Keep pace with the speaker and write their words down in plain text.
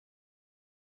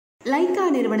Lyca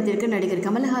நிறுவனத்திற்கு நடிகர்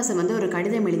கமல் ஹாசன் ஒரு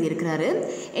கடிதம் எழுதியிருக்கிறாரு.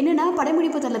 என்னன்னா,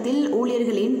 படப்பிடிப்பு தளத்தில்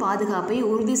ஊழியர்களின் பாதுகாப்பை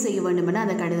உறுதி செய்ய வேண்டும் என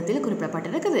அந்த கடிதத்தில்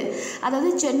குறிப்பிடப்பட்டிருக்குது. அதாவது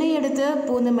சென்னை அடுத்த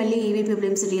பூந்தமல்லி EVP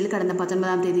பிலிம் சிட்டியில் கடந்த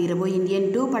 19ஆம் தேதி இரவு இந்தியன்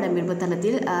 2 படப்பிடிப்பு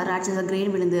தளத்தில் ராட்சச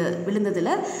கிரெயின்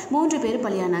விழுந்ததில் 3 பேர்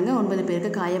பலியானாங்க, 9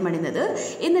 பேருக்கு காயமடைந்தது.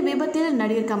 இந்த விபத்தில்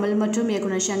நடிகர் கமல் மற்றும்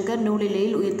இயக்குனர் சங்கர்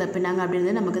நூலிலையில் உயிர் தப்பினாங்க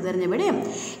அப்படின்றது நமக்கு தெரிஞ்ச விடயம்.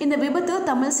 இந்த விபத்து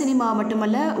தமிழ் சினிமா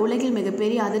மட்டுமல்ல, உலகில்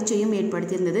மிகப்பெரிய அதிர்ச்சியும்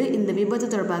ஏற்படுத்தியிருந்தது. இந்த விபத்து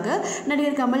தொடர்பாக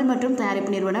நடிகர் கமல் மற்றும்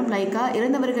தயாரிப்பு நிறுவனம் லைக்கா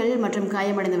இறந்தவர்கள் மற்றும்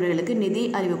காயமடைந்தவர்களுக்கு நிதி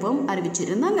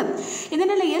அறிவிச்சிருந்தாங்க. இந்த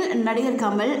நிலையில் நடிகர்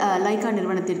கமல் லைக்கா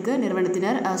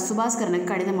நிறுவனத்தினர் சுபாஸ்கரனுக்கு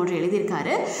கடிதம் ஒன்று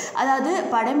எழுதியிருக்காரு. அதாவது,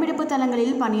 படம்பிடிப்பு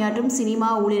தளங்களில் பணியாற்றும் சினிமா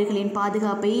ஊழியர்களின்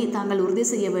பாதுகாப்பை தாங்கள் உறுதி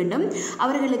செய்ய வேண்டும்,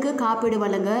 அவர்களுக்கு காப்பீடு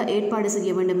வழங்க ஏற்பாடு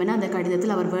செய்ய வேண்டும் என அந்த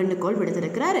கடிதத்தில் அவர் வேண்டுகோள்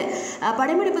விடுத்திருக்கிறார்.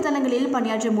 படம்பிடிப்பு தளங்களில்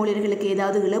பணியாற்றும் ஊழியர்களுக்கு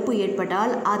ஏதாவது இழப்பு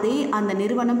ஏற்பட்டால் அதை அந்த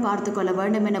நிறுவனம் பார்த்துக் கொள்ள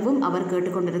வேண்டும் எனவும் அவர்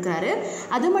கேட்டுக்கொண்டிருக்கிறார்.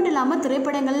 அது மட்டும் இல்லாமல்,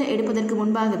 திரைப்படங்கள் எடுப்பதற்கு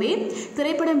முன்பாகவே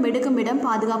திரைப்படம் எடுக்கும் இடம்,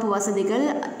 பாதுகாப்பு வசதிகள்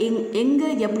எங்க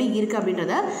எப்படி இருக்கு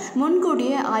அப்படின்றத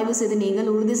முன்கூட்டியே ஆய்வு செய்து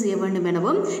நீங்கள் உறுதி செய்ய வேண்டும்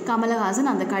எனவும்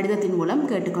கமலஹாசன் அந்த கடிதத்தின் மூலம்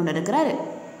கேட்டுக்கொண்டிருக்கிறார்.